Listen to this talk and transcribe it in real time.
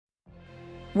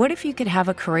What if you could have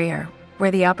a career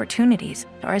where the opportunities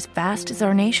are as vast as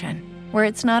our nation, where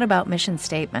it's not about mission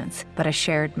statements, but a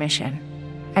shared mission?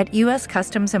 At U.S.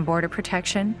 Customs and Border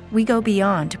Protection, we go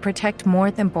beyond to protect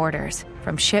more than borders.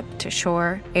 From ship to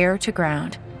shore, air to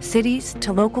ground, cities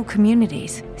to local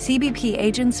communities, CBP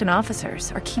agents and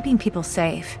officers are keeping people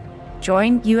safe.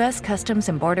 Join U.S. Customs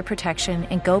and Border Protection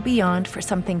and go beyond for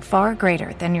something far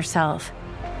greater than yourself.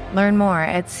 Learn more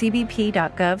at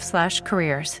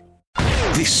cbp.gov/careers.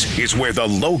 This is where the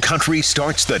Low Country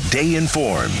starts the day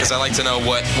informed. Because I like to know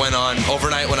what went on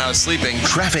overnight when I was sleeping.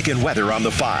 Traffic and weather on the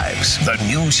 5s. The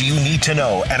news you need to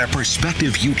know and a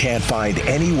perspective you can't find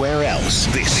anywhere else.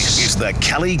 This is the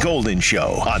Kelly Golden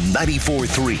Show on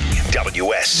 94.3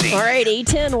 WSC. All right,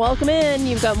 8:10, welcome in.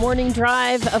 You've got morning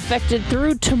drive affected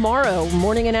through tomorrow.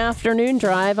 Morning and afternoon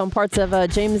drive on parts of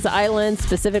James Island,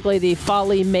 specifically the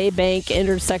Folly-Maybank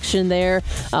intersection there.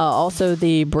 Also,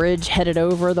 the bridge headed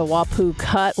over the Wapoo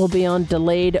Cut will be on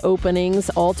delayed openings,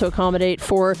 all to accommodate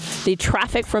for the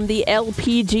traffic from the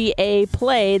LPGA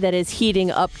play that is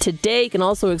heating up today. You can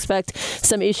also expect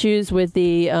some issues with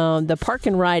the park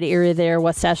and ride area there,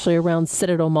 West Ashley around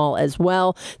Citadel Mall as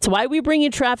well. It's why we bring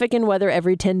you traffic and weather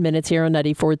every 10 minutes here on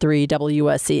 94.3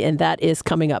 WSC, and that is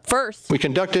coming up first. We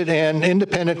conducted an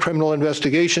independent criminal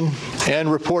investigation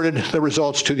and reported the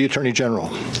results to the Attorney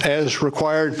General, as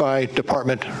required by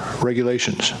department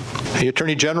regulations. The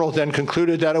Attorney General then concluded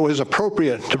that it was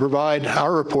appropriate to provide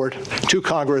our report to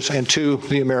Congress and to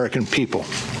the American people.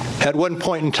 At one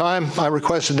point in time, I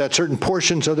requested that certain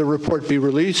portions of the report be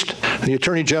released. The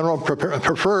Attorney General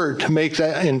preferred to make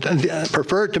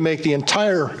the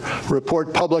entire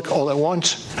report public all at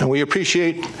once, and we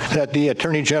appreciate that the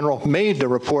Attorney General made the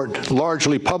report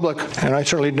largely public, and I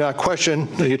certainly do not question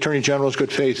the Attorney General's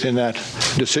good faith in that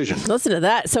decision. Listen to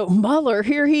that. So Mueller,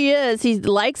 here he is. He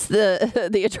likes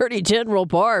the Attorney General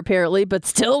bar, apparently, but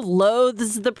still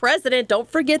loathes the president. Don't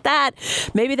forget that.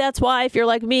 Maybe that's why, if you're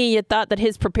like me, you thought that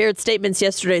his prepared statements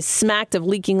yesterday smacked of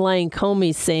leaking lying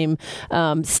Comey's same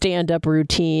stand-up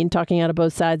routine, talking out of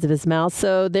both sides of his mouth.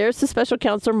 So there's the special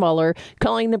counsel Mueller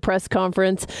calling the press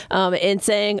conference and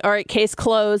saying, all right, case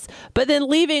closed, but then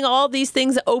leaving all these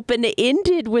things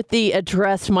open-ended with the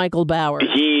address Michael Bauer.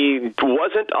 He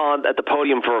wasn't on at the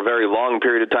podium for a very long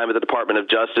period of time at the Department of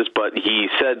Justice, but he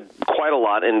said quite a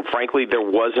lot, and frankly, there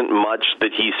wasn't much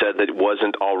that he said that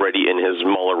wasn't already in his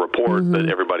Mueller report that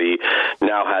everybody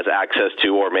now has access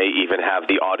to, or may even have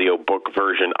the audio book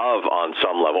version of on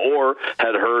some level, or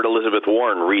had heard Elizabeth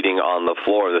Warren reading on the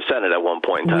floor of the Senate at one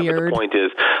point in time. Weird. But the point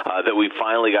is that we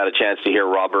finally got a chance to hear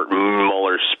Robert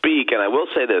Mueller speak, and I will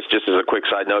say this, just as a quick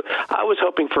side note, I was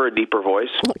hoping for a deeper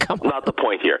voice. Not the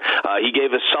point here. He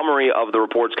gave a summary of the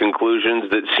report's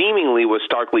conclusions that seemingly was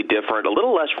starkly different, a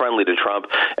little less friendly to Trump,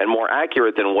 and more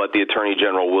accurate than what the Attorney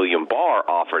General William Barr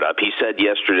offered up. He said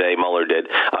yesterday, Mueller did,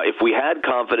 if we had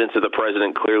confidence that the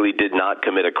president clearly did not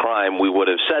commit a crime, we would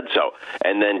have said so,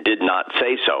 and then did not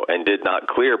say so, and did not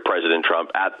clear President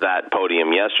Trump at that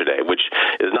podium yesterday, which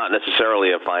is not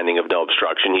necessarily a finding of no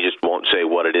obstruction. He just won't say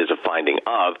what it is a finding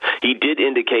of. He did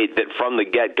indicate that from the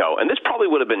get-go, and this probably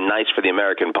would have been nice for the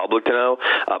American public to know,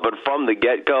 but from the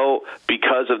get-go,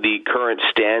 because of the current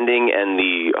standing and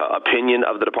the opinion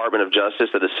of the Department of Justice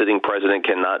that a sitting president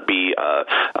cannot be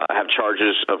have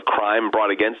charges of crime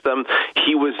brought against them,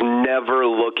 he was never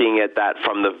looking at that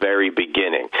from the very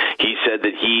beginning. He said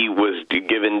that he was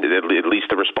given at least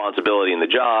the responsibility and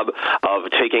the job of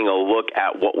taking a look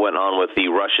at what went on with the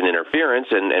Russian interference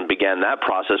and began that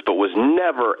process, but was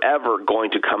never, ever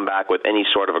going to come back with any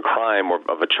sort of a crime or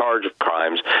of a charge of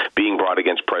crimes being brought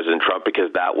against President Trump,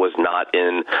 because that was not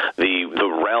in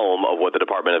the realm of what the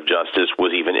Department of Justice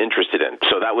was even interested in.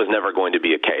 So that was never going to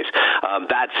be a case.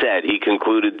 That said, he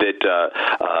concluded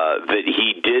that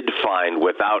he did find,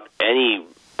 without any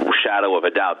shadow of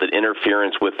a doubt, that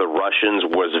interference with the Russians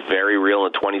was very real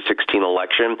in the 2016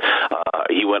 election.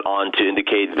 He went on to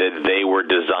indicate that they were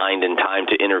designed in time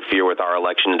to interfere with our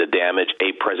election and to damage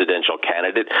a presidential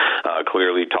candidate,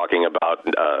 clearly talking about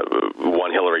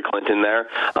one Hillary Clinton there.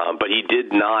 But he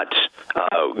did not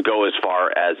go as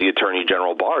far as the Attorney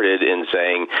General Barr did in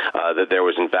saying that there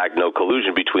was, in fact, no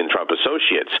collusion between Trump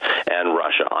associates and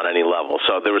Russia on any level.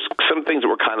 So there was some things that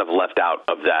were kind of left out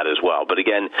of that as well. But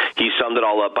again, he summed it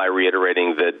all up up by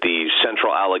reiterating that the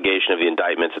central allegation of the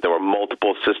indictments that there were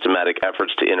multiple systematic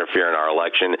efforts to interfere in our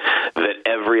election that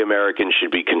every American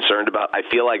should be concerned about. I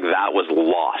feel like that was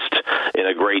lost in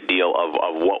a great deal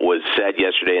of what was said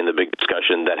yesterday in the big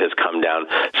discussion that has come down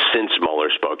since Mueller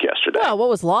spoke yesterday. Well, what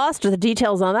was lost are the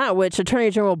details on that, which Attorney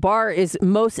General Barr is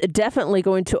most definitely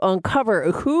going to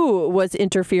uncover who was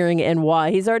interfering and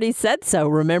why. He's already said so.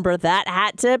 Remember that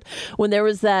hat tip when there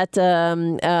was that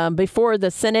before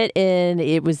the Senate, and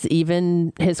it was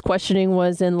even his questioning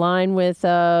was in line with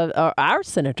our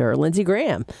Senator Lindsey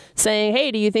Graham saying,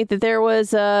 "Hey, do you think that there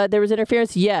was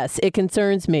interference? Yes, it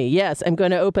concerns me. Yes, I'm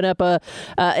going to open up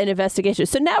an investigation."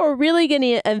 So now we're really going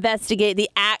to investigate the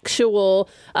actual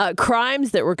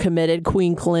crimes that were committed.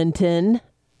 Queen Clinton.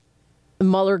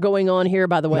 Mueller going on here,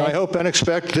 by the way. Now, I hope and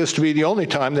expect this to be the only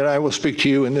time that I will speak to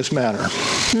you in this manner.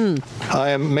 I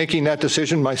am making that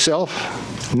decision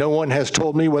myself. No one has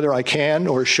told me whether I can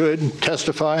or should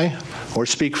testify or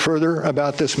speak further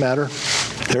about this matter.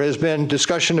 There has been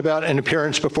discussion about an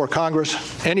appearance before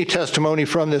Congress. Any testimony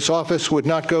from this office would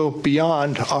not go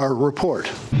beyond our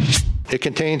report. It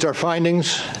contains our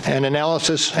findings and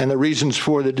analysis and the reasons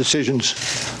for the decisions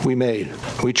we made.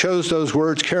 We chose those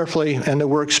words carefully, and the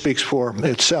work speaks for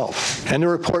itself. And the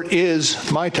report is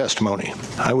my testimony.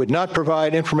 I would not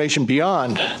provide information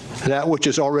beyond that which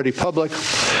is already public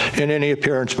in any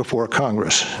appearance before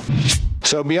Congress.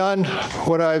 So beyond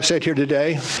what I've said here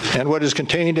today and what is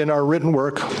contained in our written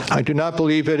work, I do not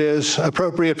believe it is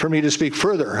appropriate for me to speak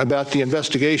further about the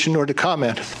investigation or to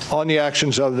comment on the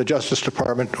actions of the Justice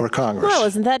Department or Congress. Well,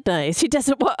 isn't that nice?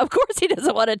 Of course he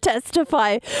doesn't want to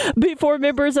testify before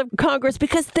members of Congress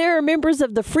because there are members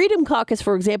of the Freedom Caucus,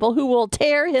 for example, who will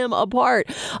tear him apart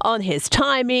on his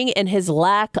timing and his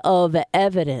lack of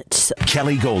evidence.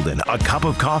 Kelly Golden, a cup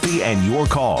of coffee and your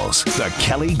calls. The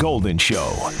Kelly Golden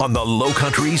Show on the Low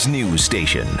Country's news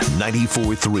station,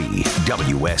 94.3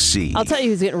 WSC. I'll tell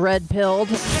you who's getting red-pilled.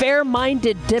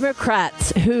 Fair-minded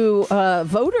Democrats Democrat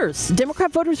voters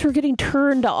who are getting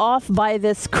turned off by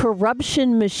this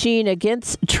corruption machine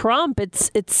against Trump.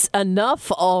 It's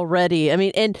enough already. I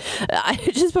mean, and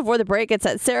just before the break, it's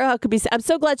that Sarah Huckabee. I'm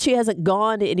so glad she hasn't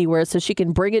gone anywhere so she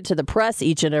can bring it to the press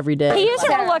each and every day. He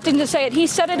isn't reluctant to say it. He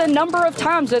said it a number of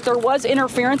times that there was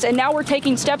interference, and now we're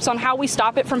taking steps on how we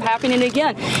stop it from happening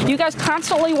again. You guys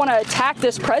constantly want to attack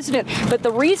this president, but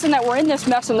the reason that we're in this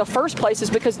mess in the first place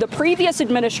is because the previous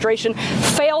administration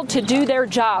failed to do their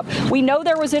job. We know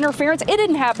there was interference. It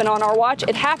didn't happen on our watch.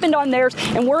 It happened on theirs,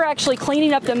 and we're actually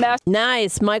cleaning up the mess.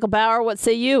 Nice. Michael Bauer, what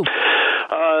say you?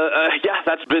 Yeah,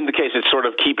 that's been the case. It's sort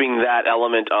of keeping that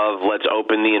element of let's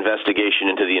open the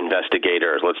investigation into the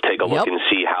investigators. Let's take a look and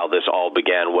see how this all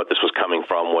began, what this was coming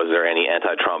from. Was there any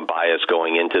anti-Trump bias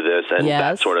going into this? And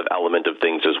that sort of element of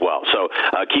things as well. So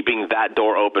keeping that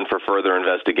door open for further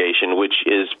investigation, which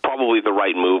is probably the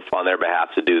right move on their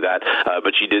behalf to do that.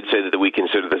 But she did say that we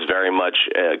consider this very much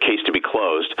a case to be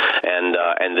closed.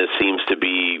 And this seems to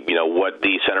be, what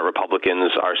the Senate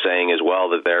Republicans are saying as well,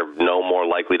 that they're no more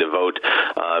likely to vote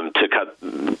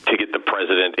to get the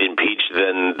president impeached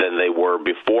than they were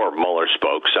before Mueller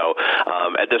spoke. So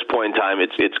at this point in time,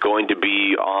 it's going to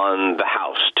be on the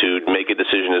House to make a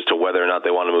decision as to whether or not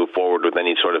they want to move forward with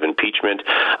any sort of impeachment.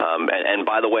 And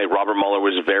by the way, Robert Mueller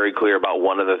was very clear about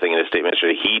one other thing in his statement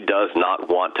yesterday. He does not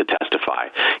want to testify.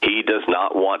 He does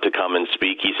not want to come and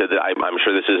speak. He said that I'm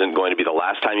sure this isn't going to be the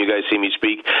last time you guys see me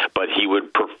speak, but he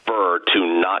would prefer to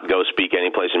not go speak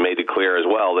anyplace, and made it clear as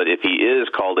well that if he is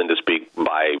called in to speak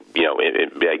by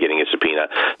getting a subpoena,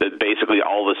 that basically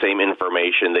all the same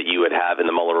information that you would have in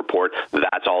the Mueller report,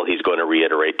 that's all he's going to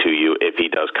reiterate to you if he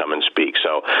does come and speak.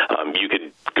 So you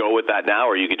could go with that now,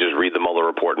 or you could just read the Mueller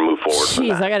report and move forward.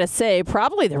 Jeez, I got to say,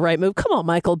 probably the right move. Come on,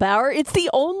 Michael Bauer. It's the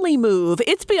only move.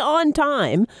 It's beyond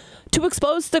time to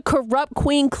expose the corrupt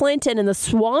Queen Clinton and the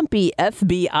swampy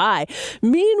FBI.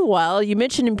 Meanwhile, you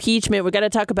mentioned impeachment. We got to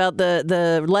talk about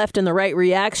the left and the right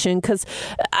reaction because,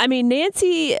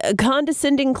 Nancy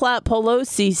condescending clap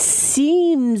Pelosi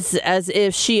seems as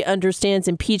if she understands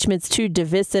impeachment's too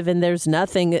divisive and there's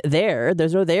nothing there.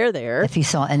 There's no there. If he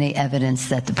saw any evidence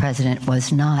that the president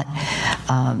was not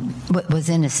was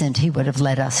innocent, he would have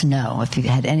let us know. If he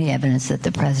had any evidence that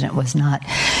the president was not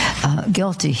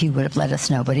guilty, he would have let us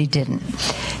know, but he didn't.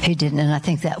 He didn't, and I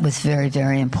think that was very,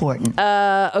 very important.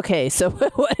 Okay, so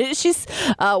she's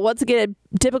once again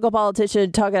a typical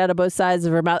politician talking out of both sides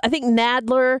of her mouth. I think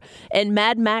Nadler and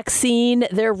Mad Maxine,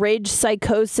 their rage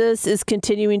psychosis is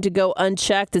continuing to go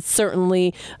unchecked. It's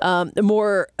certainly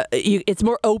more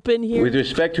open here. With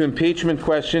respect to impeachment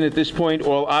question, at this point,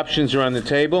 all options are on the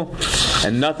table,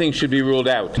 and nothing should be ruled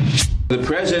out. The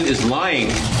president is lying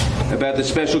about the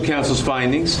special counsel's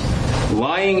findings,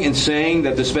 lying in saying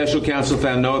that the special counsel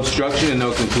found no obstruction and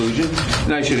no conclusion.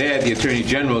 And I should add, the Attorney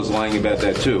General is lying about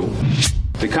that, too.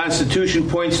 The Constitution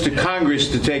points to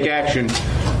Congress to take action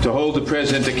to hold the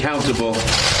president accountable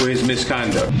for his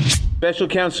misconduct. Special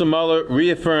Counsel Mueller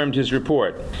reaffirmed his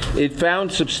report. It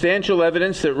found substantial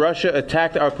evidence that Russia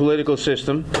attacked our political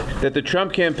system, that the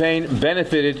Trump campaign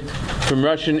benefited from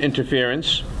Russian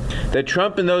interference, that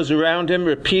Trump and those around him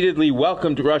repeatedly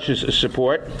welcomed Russia's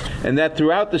support, and that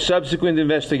throughout the subsequent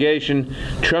investigation,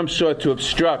 Trump sought to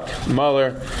obstruct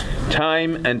Mueller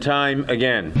time and time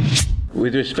again.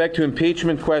 With respect to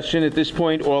impeachment question, at this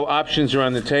point, all options are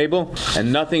on the table,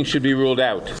 and nothing should be ruled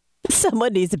out.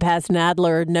 Someone needs to pass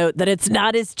Nadler a note that it's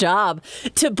not his job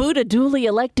to boot a duly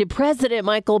elected president,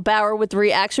 Michael Bauer, with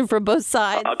reaction from both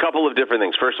sides. A couple of different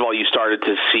things. First of all, you started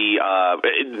to see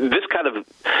this kind of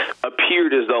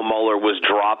appeared as though Mueller was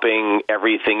dropping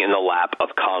everything in the lap of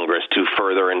Congress to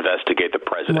further investigate the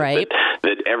president. Right.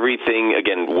 That everything,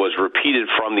 again, was repeated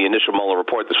from the initial Mueller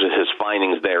report. This was his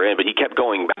findings therein, but he kept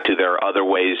going back to there are other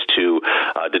ways to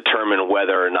determine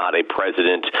whether or not a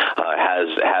president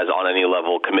has on any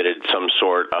level committed some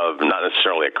sort of, not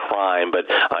necessarily a crime, but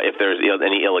if there's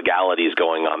any illegalities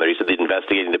going on there. He said that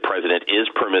investigating the president is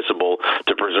permissible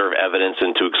to preserve evidence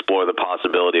and to explore the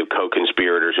possibility of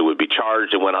co-conspirators who would be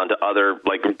charged, and went on to other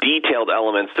detailed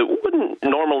elements that wouldn't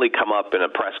normally come up in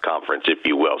a press conference, if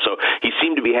you will. So he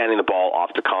seemed to be handing the ball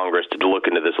off to Congress to look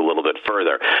into this a little bit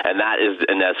further, and that is,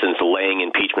 in essence, laying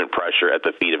impeachment pressure at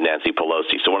the feet of Nancy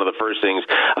Pelosi. So one of the first things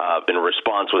in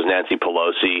response was Nancy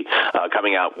Pelosi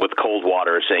coming out with cold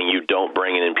water saying you don't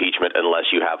bring an impeachment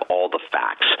unless you have all the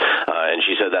facts. And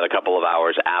she said that a couple of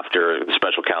hours after the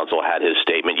special counsel had his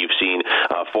statement. You've seen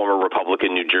former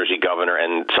Republican New Jersey governor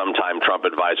and sometime Trump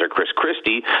advisor Chris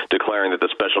Christie declaring that the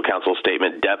special counsel's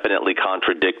statement definitely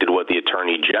contradicted what the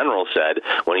Attorney General said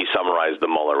when he summarized the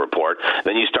Mueller report.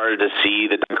 Then you started to see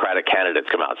the Democratic candidates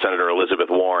come out. Senator Elizabeth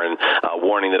Warren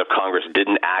warning that if Congress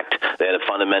didn't act, they had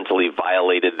fundamentally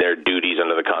violated their duties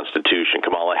under the Constitution.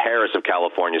 Kamala Harris of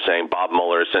California saying Bob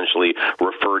Mueller essentially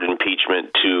referred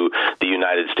impeachment to the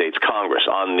United States Congress.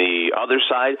 On the other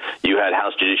side, you had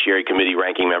House Judiciary Committee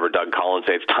ranking member Doug Collins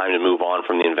say it's time to move on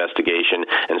from the investigation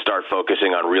and start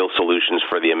focusing on real solutions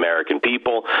for the American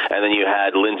people. And then you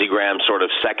had Lindsey Graham sort of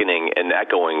seconding and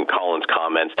echoing Collins'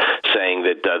 comments, saying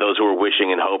that those who were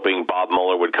wishing and hoping Bob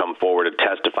Mueller would come forward and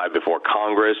testify before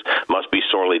Congress must be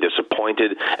sorely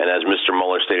disappointed. And as Mr.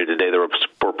 Mueller stated today, the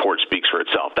report speaks for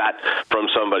itself. That from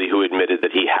somebody who admitted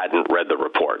that he hadn't read the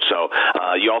report. So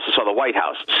you also saw the White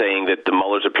House saying that the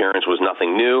Mueller's appearance was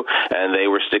nothing new, and they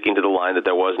were sticking to the line that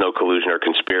there was no collusion or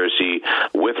conspiracy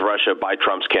with Russia by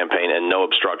Trump's campaign and no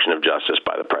obstruction of justice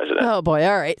by the president. Oh, boy.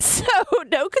 All right. So,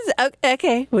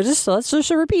 okay. Let's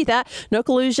just repeat that. No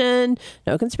collusion,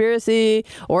 no conspiracy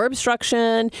or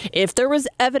obstruction. If there was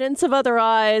evidence of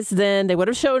otherwise, then they would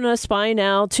have shown us by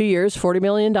now 2 years, $40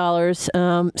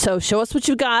 million. So show us what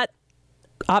you got.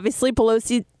 Obviously,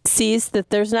 Pelosi sees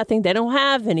that there's nothing. They don't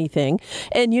have anything.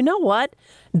 And you know what?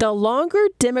 The longer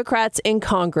Democrats in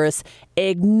Congress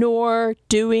ignore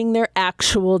doing their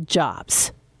actual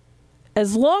jobs,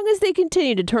 as long as they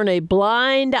continue to turn a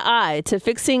blind eye to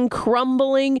fixing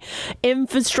crumbling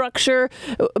infrastructure,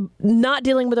 not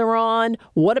dealing with Iran,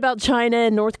 what about China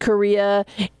and North Korea,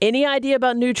 any idea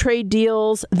about new trade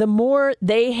deals, the more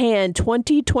they hand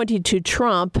 2020 to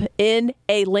Trump in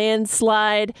a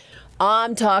landslide.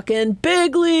 I'm talking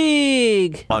big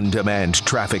league. On-demand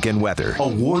traffic and weather.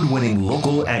 Award-winning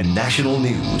local and national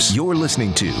news. You're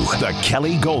listening to The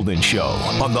Kelly Golden Show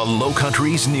on the Low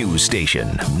Country's news station,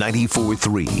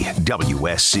 94.3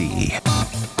 WSC.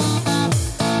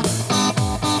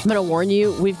 I'm going to warn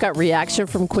you, we've got reaction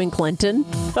from Quinn Clinton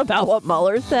about what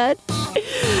Mueller said.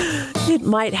 It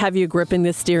might have you gripping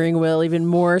the steering wheel even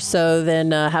more so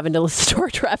than having to listen to our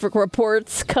traffic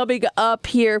reports. Coming up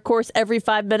here, of course, every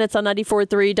 5 minutes on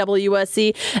 94.3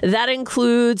 WSC. That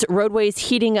includes roadways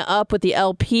heating up with the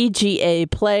LPGA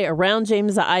play around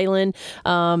James Island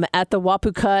at the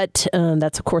Wapukut.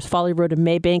 That's, of course, Folly Road and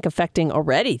Maybank, affecting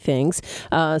already things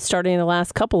starting in the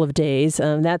last couple of days.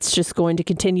 That's just going to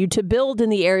continue to build in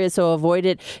the area, so avoid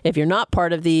it if you're not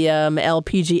part of the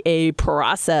LPGA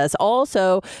process.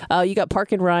 Also, you got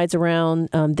park and rides around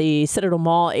the Citadel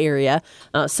Mall area.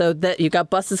 So that you got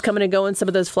buses coming and going. Some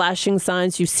of those flashing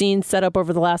signs you've seen set up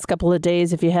over the last couple of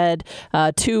days. If you head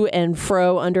to and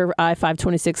fro under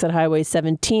I-526 at Highway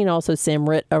 17, also Sam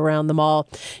Ritt around the mall.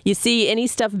 You see any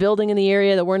stuff building in the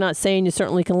area that we're not saying, you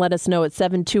certainly can let us know at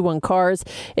 721-CARS.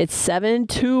 It's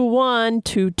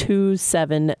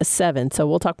 721-2277. So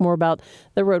we'll talk more about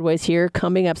the roadways here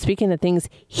coming up. Speaking of things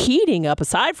heating up,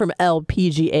 aside from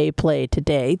LPGA play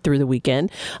today through the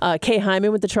weekend, Kay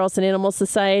Hyman with the Charleston Animal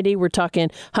Society. We're talking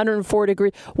 104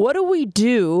 degrees. What do we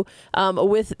do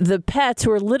with the pets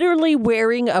who are literally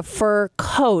wearing a fur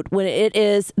coat when it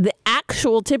is the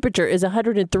actual temperature is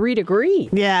 103 degrees?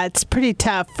 Yeah, it's pretty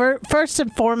tough. First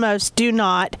and foremost, do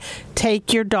not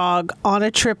take your dog on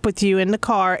a trip with you in the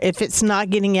car if it's not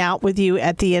getting out with you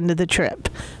at the end of the trip.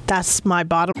 That's my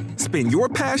bottom. Spin your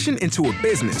passion into a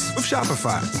business with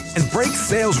Shopify and break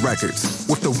sales records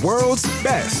with the world's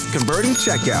best converting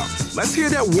checkout. Let's hear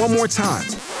that one more time.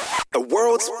 The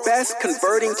world's best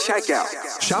converting checkout.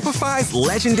 Shopify's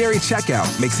legendary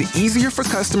checkout makes it easier for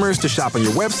customers to shop on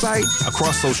your website,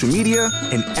 across social media,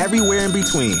 and everywhere in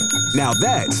between. Now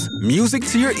that's music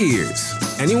to your ears.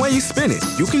 Any way you spin it,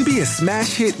 you can be a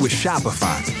smash hit with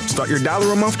Shopify. Start your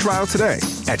 $1 a month trial today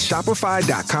at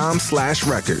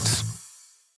shopify.com/records.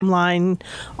 Line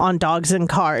on dogs and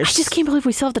cars. I just can't believe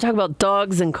we still have to talk about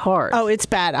dogs and cars. Oh, it's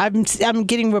bad. I'm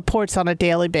getting reports on a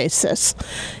daily basis.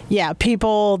 Yeah,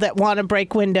 people that want to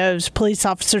break windows, police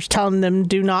officers telling them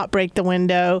do not break the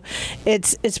window.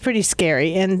 It's pretty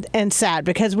scary and sad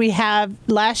because we have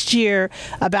last year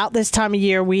about this time of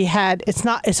year we had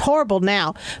it's horrible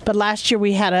now, but last year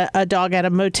we had a dog at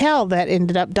a motel that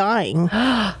ended up dying.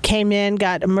 Came in,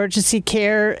 got emergency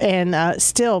care, and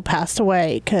still passed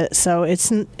away. So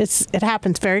it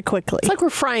happens very quickly. It's like we're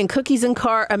frying cookies in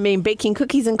baking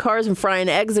cookies in cars and frying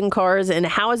eggs in cars. And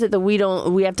how is it that we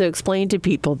have to explain to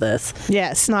people this?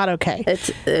 Yeah, it's not okay.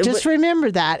 Just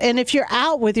remember that. And if you're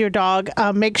out with your dog,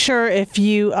 make sure if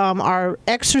you are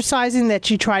exercising that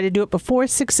you try to do it before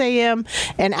 6 a.m.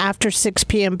 and after 6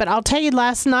 p.m. But I'll tell you,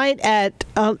 last night at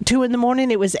 2 in the morning,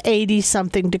 it was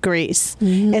 80-something degrees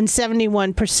and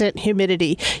 71%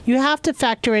 humidity. You have to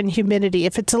factor in humidity.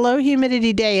 If it's a low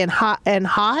humidity day and hot,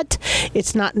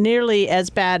 it's not nearly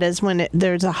as bad as when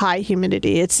there's a high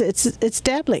humidity. It's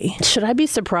deadly. Should I be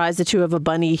surprised that you have a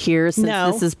bunny here since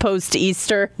this is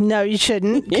post-Easter? No, you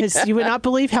shouldn't, because you would not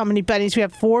believe how many bunnies. We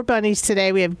have 4 bunnies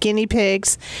today. We have guinea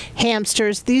pigs,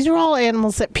 hamsters. These are all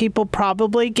animals that people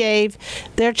probably gave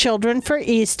their children for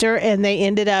Easter, and they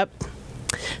ended up...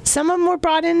 Some of them were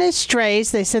brought in as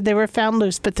strays. They said they were found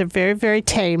loose, but they're very, very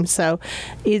tame. So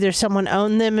either someone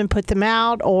owned them and put them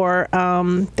out, or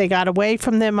they got away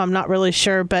from them. I'm not really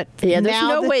sure. But yeah, there's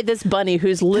no way this bunny,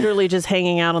 who's literally just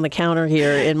hanging out on the counter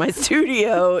here in my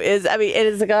studio, it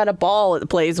has got a ball it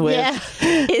plays with. Yeah.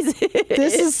 This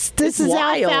is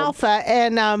alfalfa.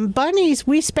 And bunnies,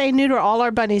 we spay neuter all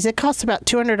our bunnies. It costs about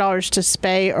 $200 to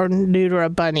spay or neuter a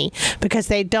bunny because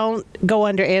they don't go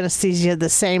under anesthesia the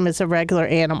same as a regular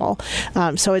animal.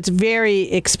 So it's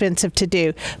very expensive to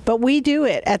do. But we do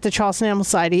it at the Charleston Animal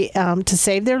Society to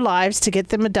save their lives, to get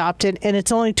them adopted, and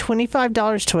it's only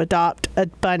 $25 to adopt a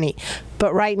bunny.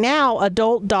 But right now,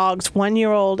 adult dogs 1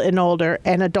 year old and older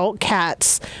and adult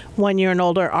cats 1 year and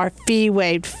older are fee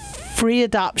waived. Free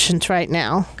adoptions right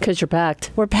now. Because you're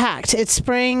packed. We're packed. It's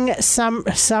spring,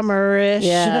 summerish.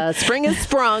 Yeah, spring is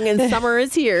sprung and summer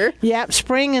is here. Yep,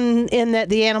 spring in that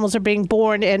the animals are being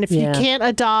born. And if you can't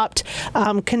adopt,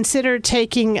 consider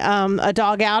taking a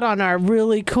dog out on our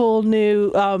really cool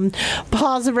new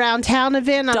Paws Around Town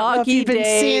event. I don't know if you've been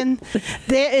seeing.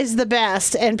 That is the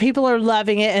best. And people are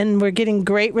loving it, and we're getting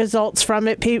great results from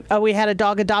it. We had a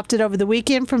dog adopted over the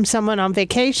weekend from someone on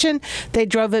vacation. They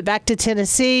drove it back to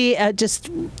Tennessee.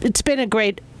 It's been a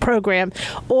great program,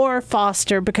 or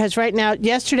foster, because right now,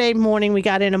 yesterday morning, we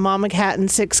got in a mama cat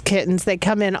and 6 kittens. They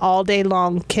come in all day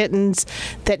long, kittens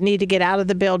that need to get out of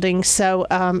the building. So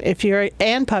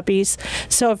and puppies.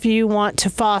 So if you want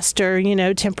to foster,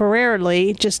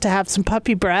 temporarily, just to have some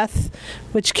puppy breath,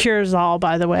 which cures all,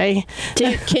 by the way.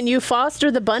 Can you foster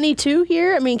the bunny too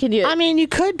here? Can you? You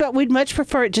could, but we'd much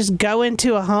prefer it just go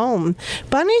into a home.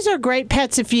 Bunnies are great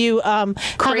pets if you have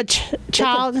a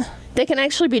child. They can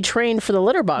actually be trained for the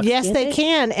litter box. Yes, they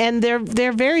can, and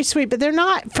they're very sweet, but they're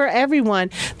not for everyone.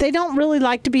 They don't really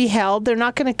like to be held. They're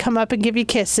not going to come up and give you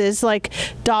kisses like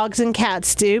dogs and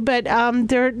cats do, but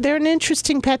they're an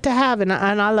interesting pet to have, and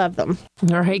I love them.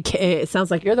 All right, Kay, it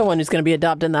sounds like you're the one who's going to be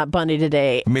adopting that bunny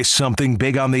today. Miss something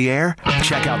big on the air?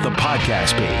 Check out the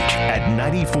podcast page at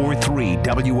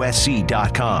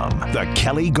 943WSC.com. The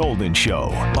Kelly Golden Show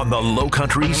on the Low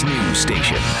Country's news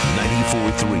station,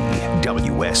 94.3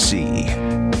 WSC.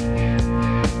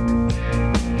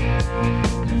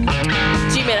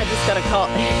 G-Man, I just got a call.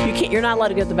 You're not allowed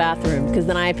to go to the bathroom because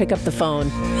then I pick up the phone.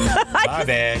 My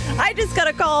bad. I just got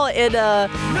a call, and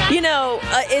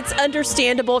it's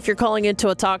understandable if you're calling into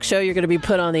a talk show, you're going to be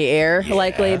put on the air,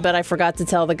 likely. But I forgot to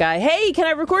tell the guy, hey, can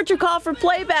I record your call for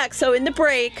playback? So in the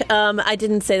break, I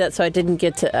didn't say that, so I didn't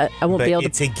get to. I won't be able to.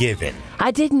 It's a given. I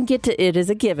didn't get to. It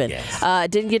is a given. Yes.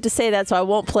 Didn't get to say that, so I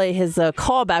won't play his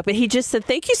call back. But he just said,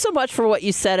 thank you so much for what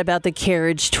you said about the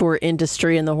carriage tour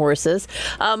industry and the horses.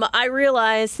 I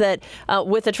realized that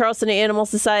with the Charleston Animal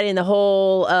Society and the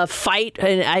whole fight,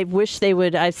 and I wish they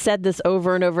would, I've said this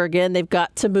over and over again, they've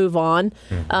got to move on.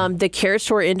 Mm-hmm. The carriage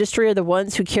tour industry are the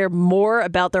ones who care more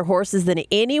about their horses than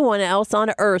anyone else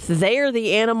on earth. They are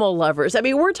the animal lovers. I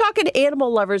mean, we're talking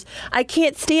animal lovers. I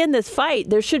can't stand this fight.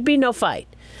 There should be no fight.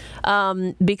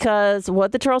 Because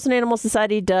what the Charleston Animal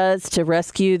Society does to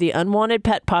rescue the unwanted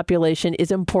pet population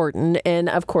is important. And,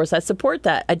 of course, I support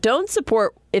that. I don't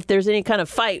support if there's any kind of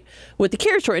fight with the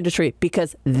carriage tour industry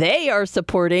because they are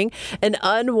supporting an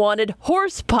unwanted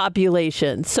horse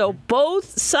population. So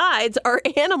both sides are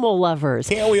animal lovers.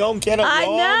 Can't we all get along? I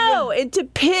know. And to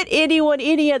pit anyone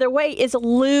any other way is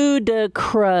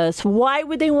ludicrous. Why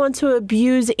would they want to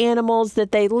abuse animals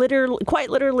that they quite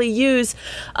literally use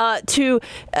to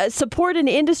support an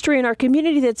industry in our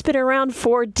community that's been around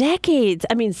for decades?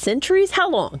 I mean, centuries? How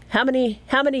long? How many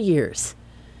years?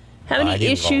 How many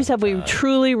issues have we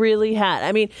truly, really had?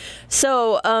 I mean,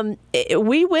 so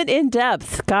we went in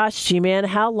depth. Gosh, G-Man,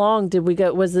 how long did we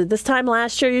go? Was it this time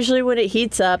last year? Usually when it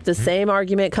heats up, the same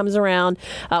argument comes around,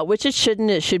 which it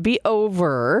shouldn't. It should be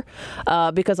over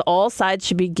because all sides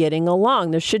should be getting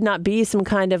along. There should not be some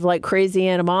kind of like crazy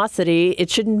animosity. It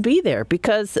shouldn't be there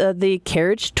because the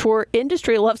carriage tour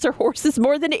industry loves their horses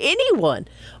more than anyone.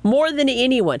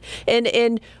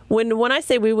 And when I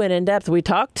say we went in depth, we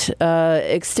talked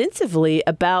extensively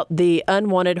about the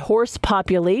unwanted horse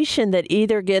population that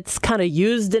either gets kind of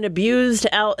used and abused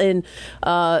out in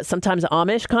sometimes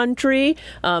Amish country.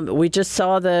 We just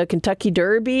saw the Kentucky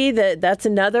Derby. That's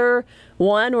another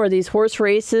one where these horse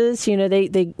races,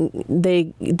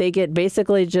 they get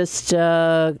basically just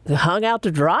hung out to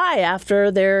dry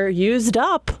after they're used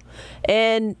up.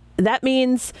 And that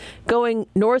means going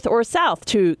north or south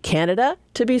to Canada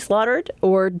to be slaughtered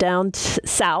or down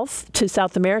south to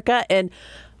South America. And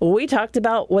we talked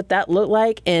about what that looked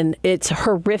like, and it's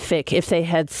horrific if they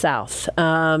head south.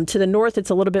 To the north,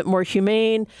 it's a little bit more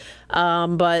humane,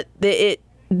 but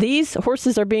these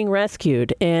horses are being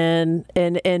rescued and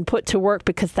put to work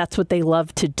because that's what they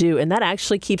love to do, and that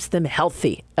actually keeps them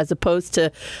healthy as opposed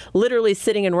to literally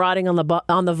sitting and rotting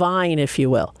on the vine, if you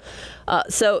will.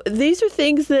 So these are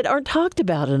things that aren't talked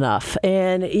about enough.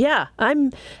 And yeah,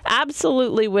 I'm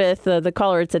absolutely with the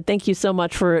caller that said, thank you so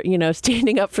much for,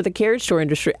 standing up for the carriage tour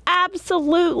industry.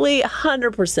 Absolutely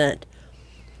 100%.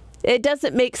 It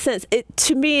doesn't make sense.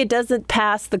 To me, it doesn't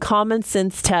pass the common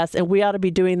sense test, and we ought to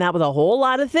be doing that with a whole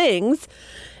lot of things,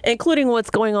 including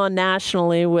what's going on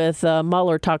nationally with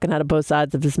Mueller talking out of both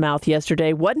sides of his mouth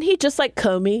yesterday. Wasn't he just like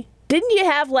Comey? Didn't you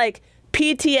have like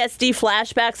PTSD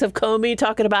flashbacks of Comey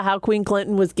talking about how Queen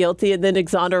Clinton was guilty and then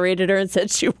exonerated her and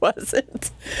said she wasn't?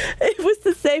 It was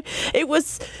the same. It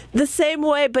was the same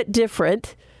way, but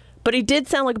different. But he did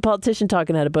sound like a politician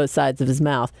talking out of both sides of his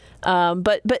mouth.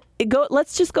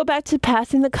 Let's just go back to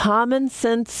passing the common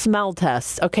sense smell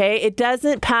test, okay? It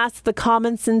doesn't pass the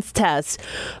common sense test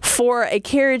for a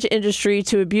carriage industry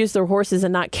to abuse their horses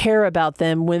and not care about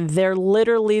them when they're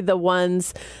literally the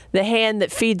hand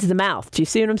that feeds the mouth. Do you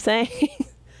see what I'm saying?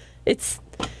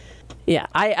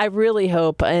 I really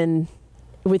hope, and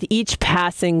with each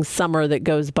passing summer that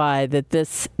goes by, that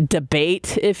this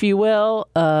debate, if you will,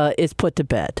 is put to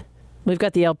bed. We've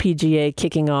got the LPGA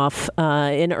kicking off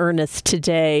in earnest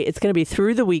today. It's going to be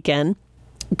through the weekend.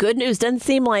 Good news. Doesn't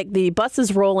seem like the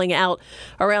buses rolling out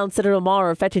around Citadel Mall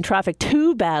are affecting traffic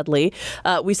too badly.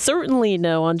 We certainly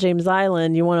know on James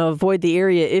Island you want to avoid the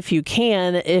area if you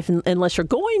can, unless you're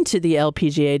going to the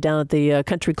LPGA down at the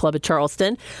Country Club at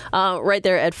Charleston, right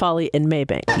there at Folly and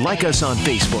Maybank. Like us on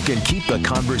Facebook and keep the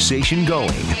conversation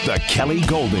going. The Kelly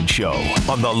Golden Show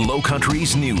on the Low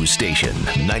Country's news station,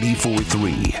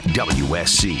 94.3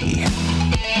 WSC.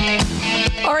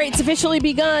 All right, it's officially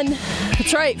begun.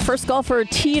 That's right. First golfer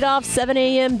teed off 7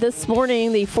 a.m. this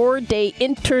morning. The 4-day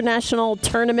international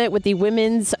tournament with the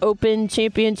Women's Open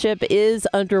Championship is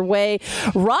underway.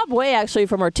 Rob Way, actually,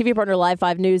 from our TV partner Live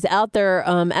 5 News, out there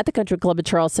at the Country Club of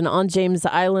Charleston on James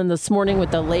Island this morning with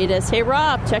the latest. Hey,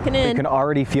 Rob, checking in. You can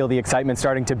already feel the excitement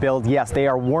starting to build. Yes, they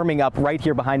are warming up right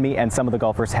here behind me, and some of the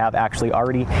golfers have actually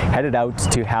already headed out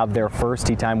to have their first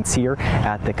tee times here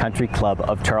at the Country Club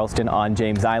of Charleston on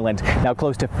James Island. Now,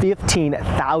 close to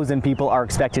 15,000 people are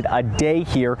expected a day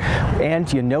here,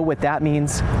 and you know what that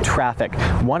means? Traffic.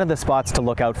 One of the spots to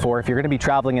look out for if you're going to be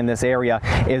traveling in this area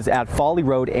is at Folly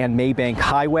Road and Maybank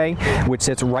Highway, which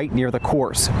sits right near the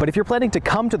course. But if you're planning to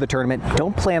come to the tournament,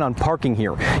 don't plan on parking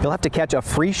here. You'll have to catch a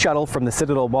free shuttle from the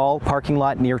Citadel Mall parking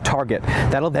lot near Target.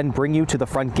 That'll then bring you to the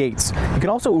front gates. You can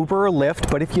also Uber or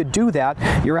Lyft, but if you do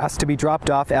that, you're asked to be dropped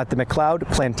off at the McLeod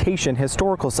Plantation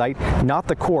Historical Site, not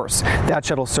the course. That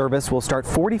shuttle service will start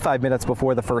 45 minutes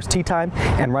before the first tee time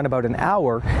and run about an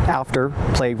hour after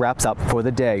play wraps up for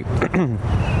the day.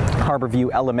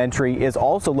 Harborview Elementary is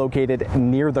also located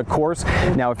near the course.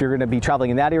 Now, if you're going to be traveling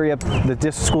in that area,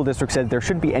 the school district said there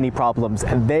shouldn't be any problems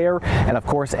there. And of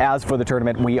course, as for the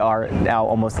tournament, we are now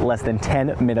almost less than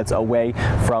 10 minutes away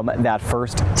from that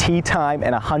first tee time,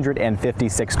 and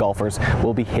 156 golfers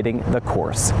will be hitting the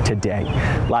course today.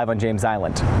 Live on James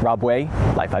Island, Rob Way,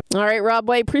 Live 5. All right, Rob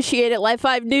Way, appreciate it. Live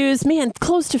 5 News. Man,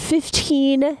 close to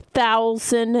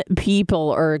 15,000 people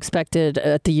are expected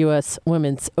at the U.S.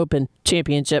 Women's Open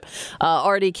Championship.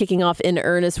 Already kicking off in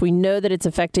earnest. We know that it's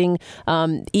affecting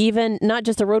even not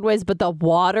just the roadways, but the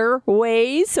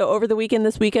waterways. So over the weekend,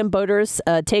 this weekend, boaters,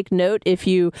 take note. If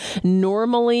you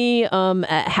normally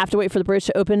have to wait for the bridge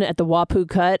to open at the Wapoo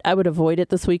Cut, I would avoid it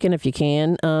this weekend if you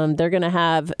can.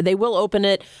 They will open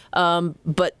it,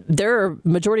 but there are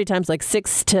majority times like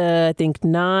 6 to I think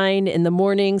 9 in the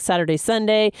morning, Saturday,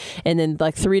 Sunday, and then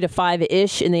like 3 to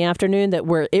 5-ish in the afternoon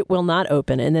where it will not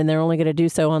open. And then they're only going to do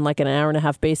so on like an hour and a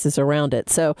half basis around it.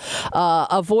 So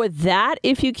avoid that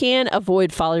if you can.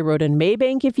 Avoid Folly Road and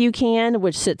Maybank if you can,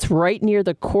 which sits right near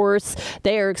the course.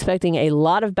 They are expecting a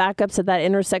lot of backups at that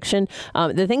intersection.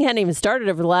 The thing hadn't even started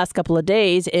over the last couple of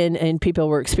days, and people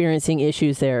were experiencing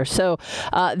issues there. So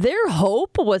their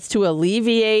hope was to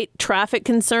alleviate traffic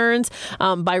concerns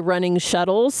by running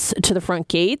shuttles to the front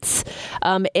gates.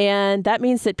 And that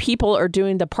means that people are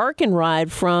doing the park and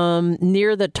ride from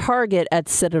near the Target at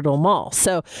Citadel Mall.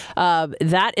 So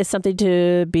that is something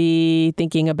to be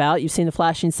thinking about. You've seen the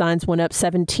flashing signs went up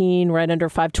 17 right under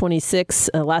 526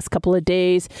 last couple of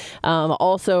days.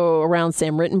 Also around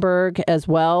Sam Rittenberg as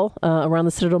well, around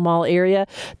the Citadel Mall area.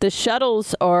 The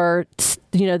shuttles are,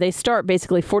 they start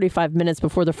basically 45 minutes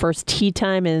before the first tee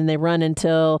time, and they run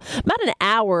until about an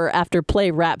hour after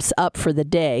play wraps up for the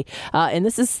day. And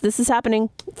this is happening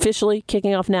officially,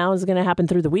 kicking off now. Is going to happen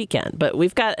through the weekend. But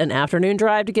we've got an afternoon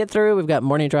drive to get through. We've got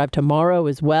morning drive tomorrow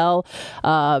as well.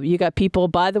 You got people,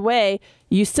 by the way,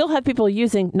 you still have people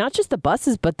using not just the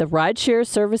buses, but the rideshare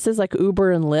services like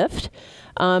Uber and Lyft.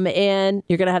 And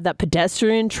you're going to have that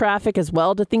pedestrian traffic as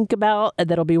well to think about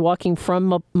that'll be walking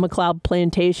from McLeod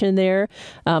Plantation there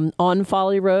on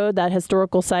Folly Road, that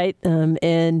historical site.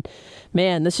 And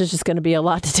man, this is just going to be a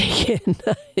lot to take in.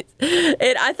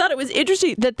 And I thought it was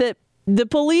interesting that the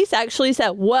police actually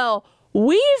said, well,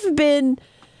 we've been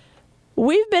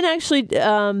actually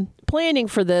planning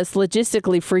for this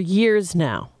logistically for years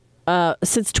now,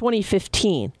 since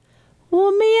 2015.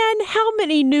 Well, man, how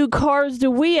many new cars do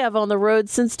we have on the road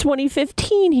since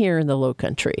 2015 here in the Low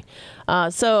Country?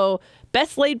 So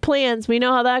best laid plans, we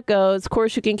know how that goes. Of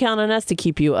course, you can count on us to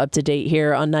keep you up to date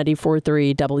here on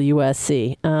 94.3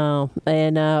 WSC.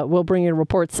 And we'll bring you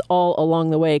reports all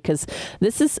along the way because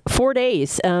this is 4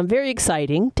 days. Very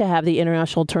exciting to have the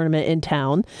international tournament in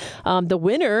town. The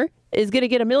winner is going to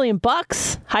get $1 million,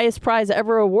 highest prize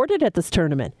ever awarded at this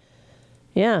tournament.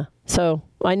 Yeah. So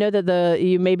I know that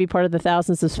you may be part of the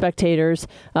thousands of spectators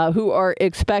who are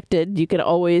expected. You can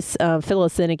always fill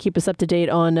us in and keep us up to date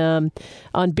on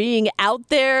being out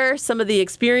there. Some of the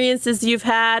experiences you've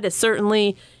had is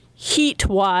certainly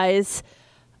heat-wise.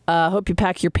 Hope you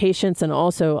pack your patience and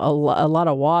also a lot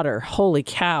of water. Holy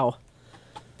cow.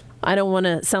 I don't want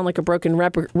to sound like a broken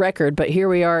record, but here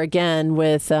we are again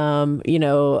with,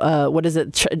 what is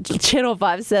it? Channel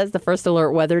 5 says the first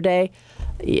alert weather day.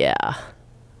 Yeah,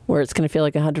 where it's going to feel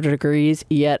like 100 degrees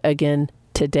yet again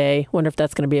today. Wonder if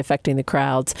that's going to be affecting the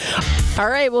crowds. All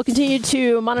right, we'll continue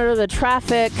to monitor the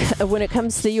traffic when it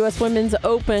comes to the U.S. Women's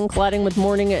Open, colliding with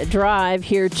Morning Drive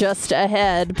here just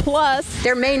ahead. Plus,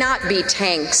 there may not be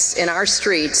tanks in our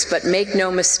streets, but make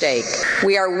no mistake,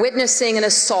 we are witnessing an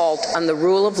assault on the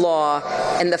rule of law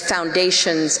and the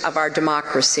foundations of our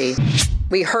democracy.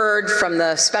 We heard from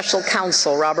the special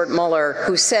counsel, Robert Mueller,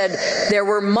 who said there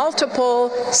were multiple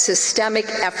systemic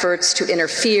efforts to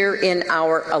interfere in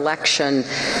our election,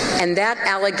 and that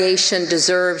allegation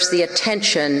deserves the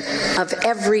attention of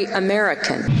every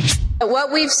American.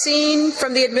 What we've seen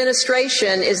from the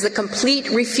administration is the complete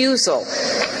refusal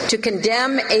to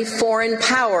condemn a foreign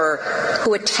power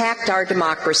who attacked our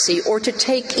democracy or to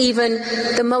take even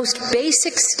the most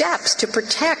basic steps to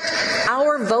protect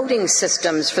our voting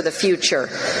systems for the future,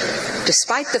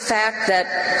 despite the fact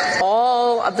that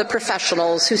all of the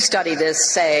professionals who study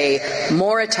this say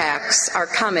more attacks are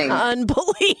coming.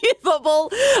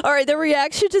 Unbelievable. All right, the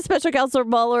reaction to Special Counsel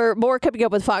Mueller, more coming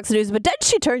up with Fox News, but doesn't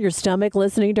she turn your stomach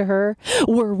listening to her?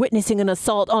 We're witnessing an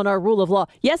assault on our rule of law.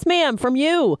 Yes, ma'am, from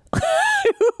you.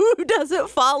 Who doesn't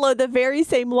follow the very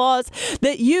same laws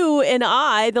that you and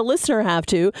I, the listener, have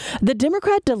to. The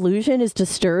Democrat delusion is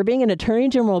disturbing, and Attorney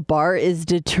General Barr is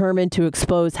determined to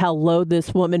expose how low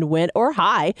this woman went, or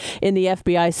high, in the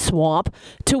FBI swamp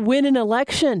to win an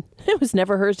election. It was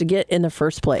never hers to get in the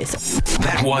first place.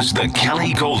 That was the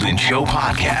Kelly Golden Show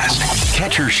podcast.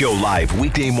 Catch her show live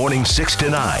weekday morning 6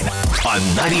 to 9 on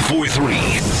 94.3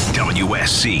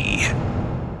 WSC.